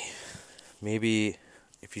angry. Maybe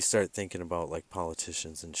if you start thinking about like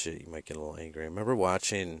politicians and shit, you might get a little angry. I remember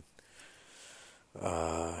watching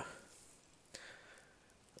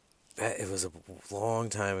it was a long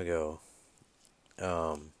time ago.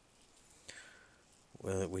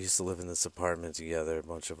 We used to live in this apartment together, a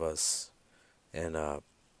bunch of us, and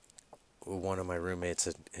one of my roommates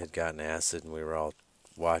had gotten acid, and we were all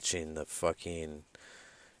watching the fucking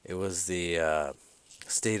It was the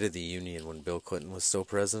State of the Union when Bill Clinton was still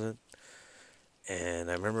president. And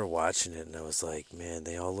I remember watching it and I was like, man,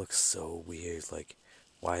 they all look so weird. Like,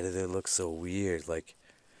 why do they look so weird? Like,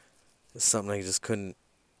 it's something I just couldn't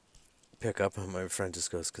pick up on. My friend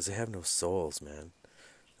just goes, because they have no souls, man.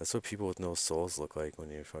 That's what people with no souls look like when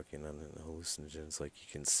you're fucking on hallucinogens. Like, you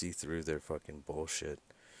can see through their fucking bullshit.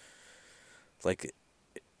 Like,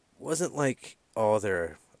 it wasn't like all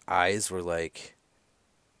their eyes were like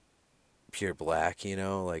pure black,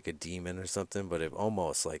 like a demon or something, but it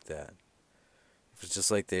almost like that. It was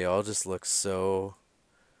just like they all just looked so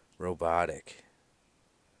robotic.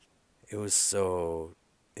 It was so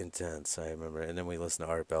intense, I remember. And then we listened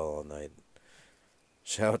to Art Bell all night.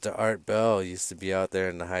 Shout out to Art Bell. He used to be out there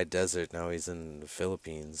in the high desert. Now he's in the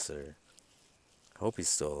Philippines. Or I hope he's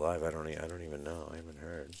still alive. I don't even know. I haven't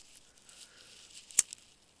heard.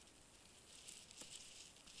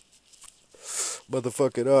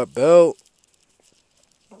 Motherfucking Art Bell.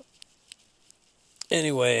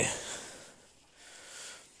 Anyway,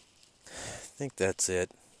 I think that's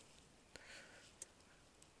it.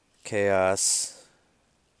 Chaos.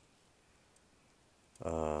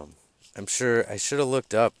 I'm sure I should have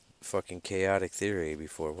looked up fucking chaotic theory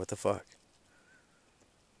before. What the fuck?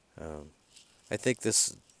 I think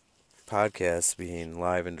this podcast being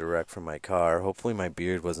live and direct from my car. Hopefully my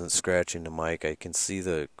beard wasn't scratching the mic. I can see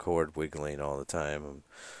the cord wiggling all the time.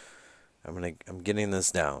 I'm getting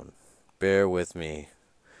this down. Bear with me.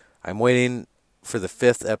 I'm waiting for the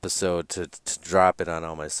 5th episode to drop it on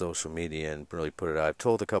all my social media and really put it out. I've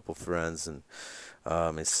told a couple friends and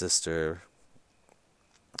my sister,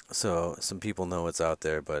 so some people know it's out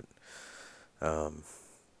there, but I'm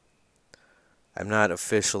not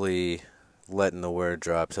officially letting the word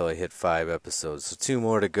drop till I hit 5 episodes. So 2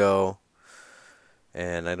 more to go,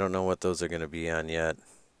 and I don't know what those are going to be on yet.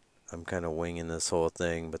 I'm kind of winging this whole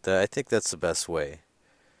thing, but I think that's the best way.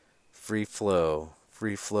 Free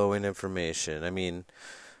flowing information. I mean,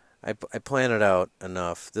 I plan it out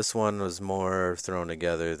enough. This one was more thrown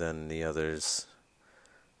together than the others,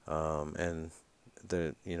 and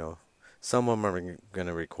some of them are going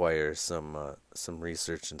to require some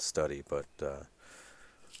research and study, but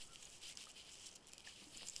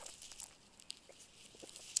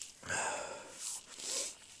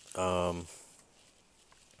I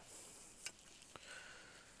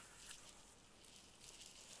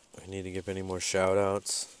need to give any more shout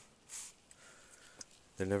outs.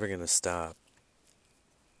 They're never going to stop.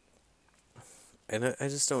 And I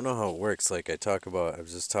just don't know how it works. Like I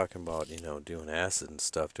was just talking about, doing acid and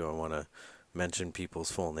stuff. Do I want to mention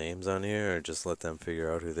people's full names on here or just let them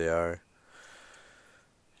figure out who they are?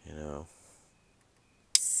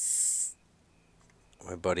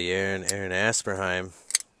 My buddy Aaron Asperheim,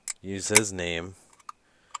 use his name.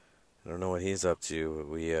 I don't know what he's up to, but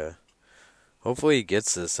we, hopefully he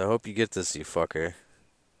gets this. I hope you get this, you fucker.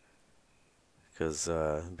 Because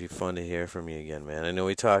it'd be fun to hear from you again, man. I know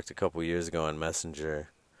we talked a couple years ago on Messenger.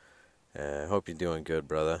 I hope you're doing good,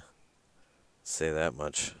 brother. Say that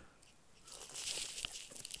much.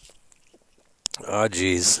 Oh,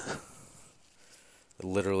 jeez. I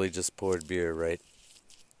literally just poured beer right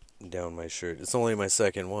down my shirt. It's only my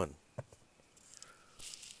second one.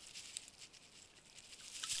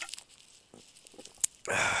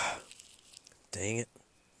 Dang it.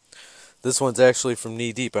 This one's actually from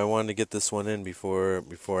Knee Deep. I wanted to get this one in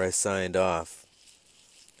before I signed off.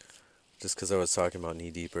 Just because I was talking about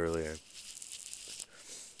Knee Deep earlier.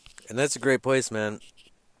 And that's a great place, man.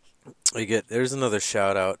 There's another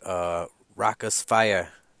shout out. Raucous Fire.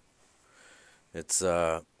 It's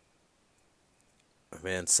my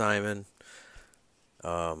man Simon.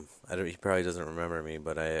 He probably doesn't remember me,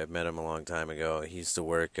 but I met him a long time ago. He used to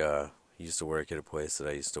work at a place that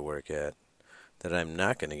I used to work at that I'm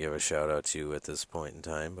not going to give a shout out to at this point in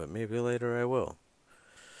time, but maybe later I will.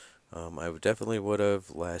 I definitely would have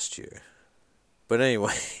last year. But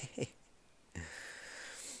anyway,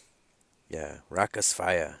 yeah, Raucous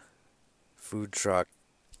Fire. Food truck.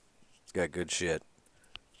 It's got good shit.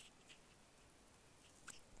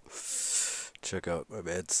 Check out my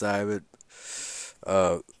man Simon.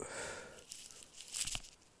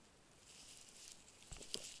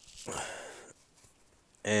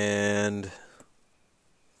 And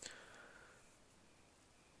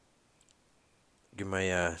give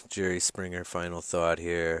my Jerry Springer final thought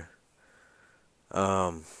here.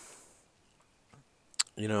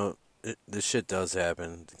 This shit does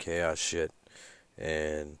happen, the chaos shit,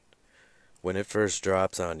 and when it first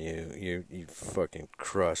drops on you, you fucking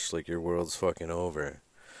crush, like your world's fucking over,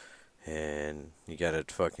 and you gotta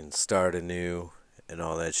fucking start anew and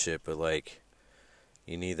all that shit. But like,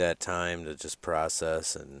 You need that time to just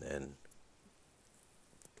process, and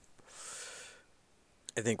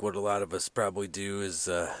I think what a lot of us probably do is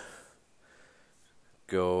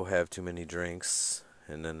go have too many drinks,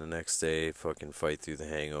 and then the next day fucking fight through the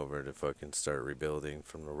hangover to fucking start rebuilding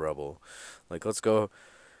from the rubble. Like, let's go.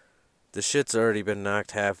 The shit's already been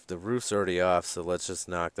knocked half, the roof's already off, so let's just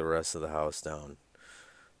knock the rest of the house down.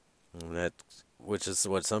 And that, which is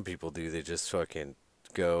what some people do. They just fucking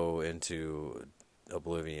go into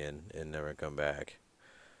oblivion and never come back.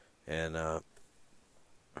 And the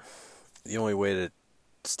only way to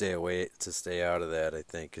stay out of that, I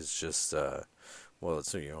think, is just well,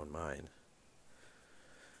 it's in your own mind.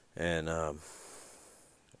 And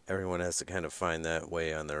everyone has to kind of find that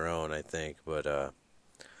way on their own, I think. But I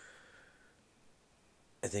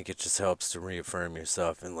think it just helps to reaffirm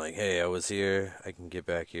yourself and like, hey, I was here, I can get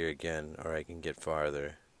back here again, or I can get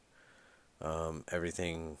farther.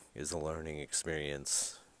 Everything is a learning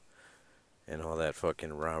experience, and all that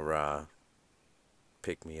fucking rah rah,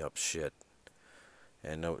 pick me up shit,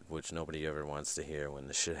 and which nobody ever wants to hear when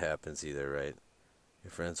the shit happens either, right?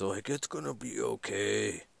 Your friends are like, it's gonna be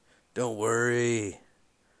okay, don't worry.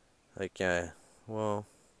 Like, yeah, well,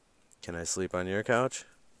 can I sleep on your couch?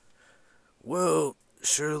 Well,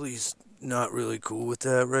 Shirley's not really cool with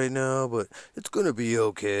that right now, but it's gonna be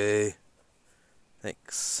okay.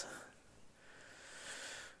 Thanks.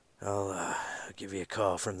 I'll give you a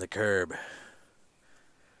call from the curb.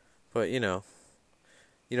 But you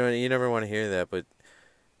never want to hear that, but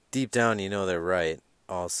deep down you know they're right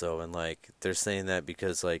also, and like they're saying that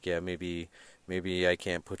because like, yeah, maybe I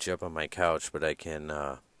can't put you up on my couch, but I can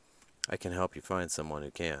help you find someone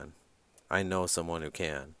who can. I know someone who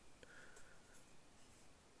can.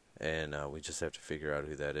 And we just have to figure out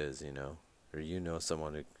who that is, or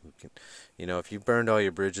someone who can, if you burned all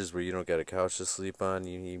your bridges where you don't got a couch to sleep on,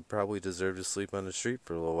 you probably deserve to sleep on the street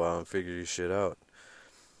for a little while and figure your shit out.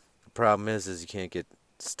 The problem is you can't get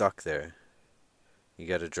stuck there. You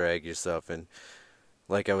got to drag yourself, and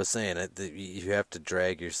like I was saying, you have to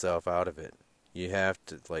drag yourself out of it. You have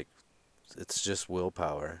to, like, it's just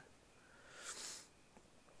willpower.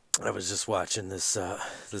 I was just watching this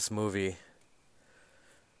movie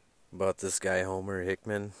about this guy Homer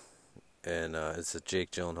Hickman, and it's a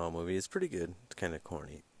Jake Gyllenhaal movie. It's pretty good. It's kind of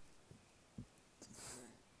corny,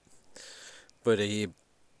 but he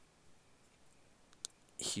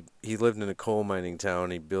lived in a coal mining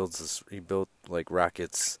town. He built like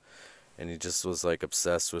rockets, and he just was like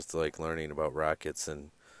obsessed with like learning about rockets.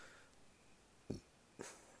 And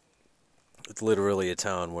it's literally a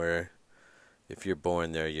town where if you're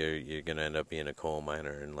born there, you're gonna end up being a coal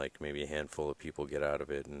miner, and like maybe a handful of people get out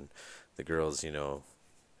of it. And the girls,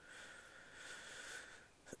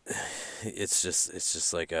 it's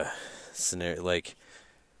just like a scenario, like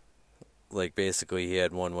basically he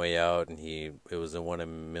had one way out, and it was a 1 in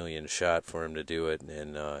a million shot for him to do it,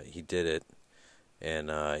 and he did it, and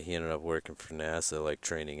he ended up working for NASA, like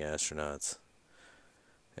training astronauts.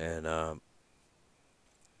 And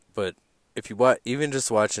but if you even just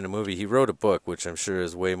watching a movie, he wrote a book, which I'm sure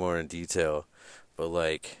is way more in detail, but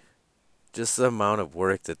like just the amount of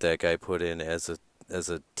work that guy put in as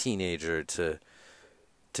a teenager to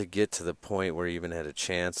get to the point where he even had a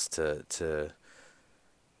chance to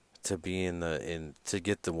be to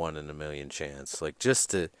get the 1 in a million chance, like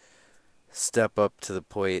just to step up to the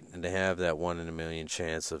plate and to have that 1 in a million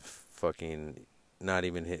chance of fucking not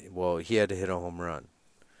even hit. Well, he had to hit a home run,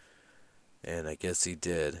 and I guess he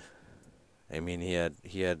did. I mean, he had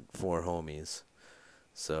 4 homies,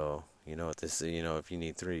 so you know what they say. If you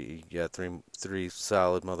need 3, you got three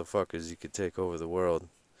solid motherfuckers. You could take over the world,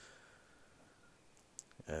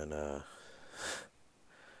 and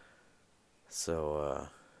so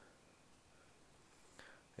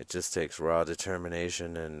it just takes raw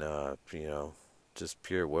determination and just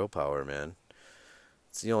pure willpower, man.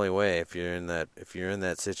 It's the only way if you're in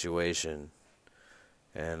that situation.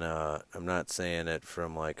 And I'm not saying it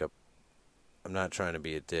from like I'm not trying to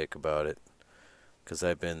be a dick about it, because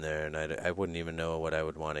I've been there, and I wouldn't even know what I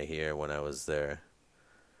would want to hear when I was there.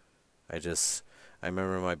 I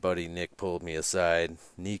remember my buddy Nick pulled me aside,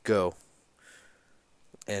 Nico,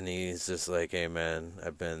 and he's just like, hey man,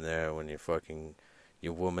 I've been there when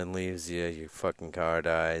your woman leaves you, your fucking car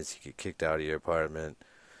dies, you get kicked out of your apartment,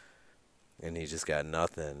 and he just got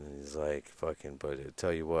nothing. And he's like, fucking, but I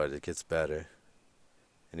tell you what, it gets better.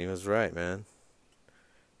 And he was right, man.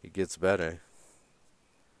 It gets better.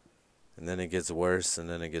 And then it gets worse, and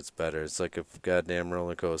then it gets better. It's like a goddamn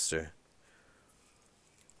roller coaster.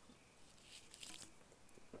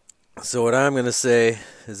 So what I'm going to say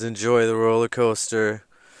is enjoy the roller coaster.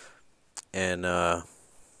 And,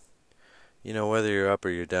 whether you're up or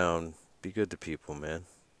you're down, be good to people, man.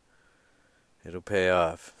 It'll pay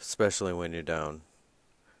off, especially when you're down.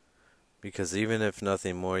 Because even if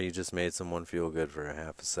nothing more, you just made someone feel good for a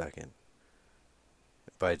half a second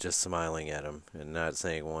by just smiling at them and not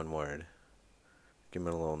saying one word. Give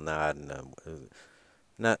them a little nod and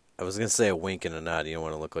not. I was gonna say a wink and a nod. You don't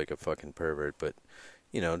want to look like a fucking pervert, but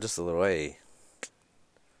just a little. Hey,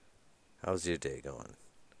 how's your day going?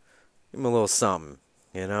 Give them a little something.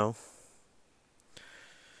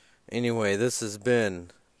 Anyway, this has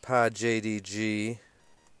been Pod JDG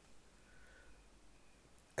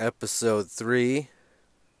episode 3.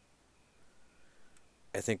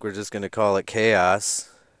 I think we're just going to call it Chaos.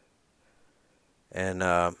 And,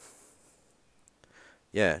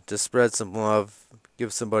 yeah, just spread some love.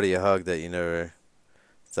 Give somebody a hug that you never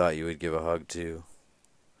thought you would give a hug to.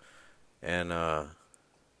 And,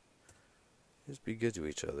 just be good to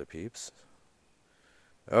each other, peeps.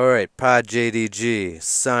 Alright, Pod JDG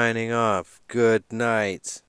signing off. Good night.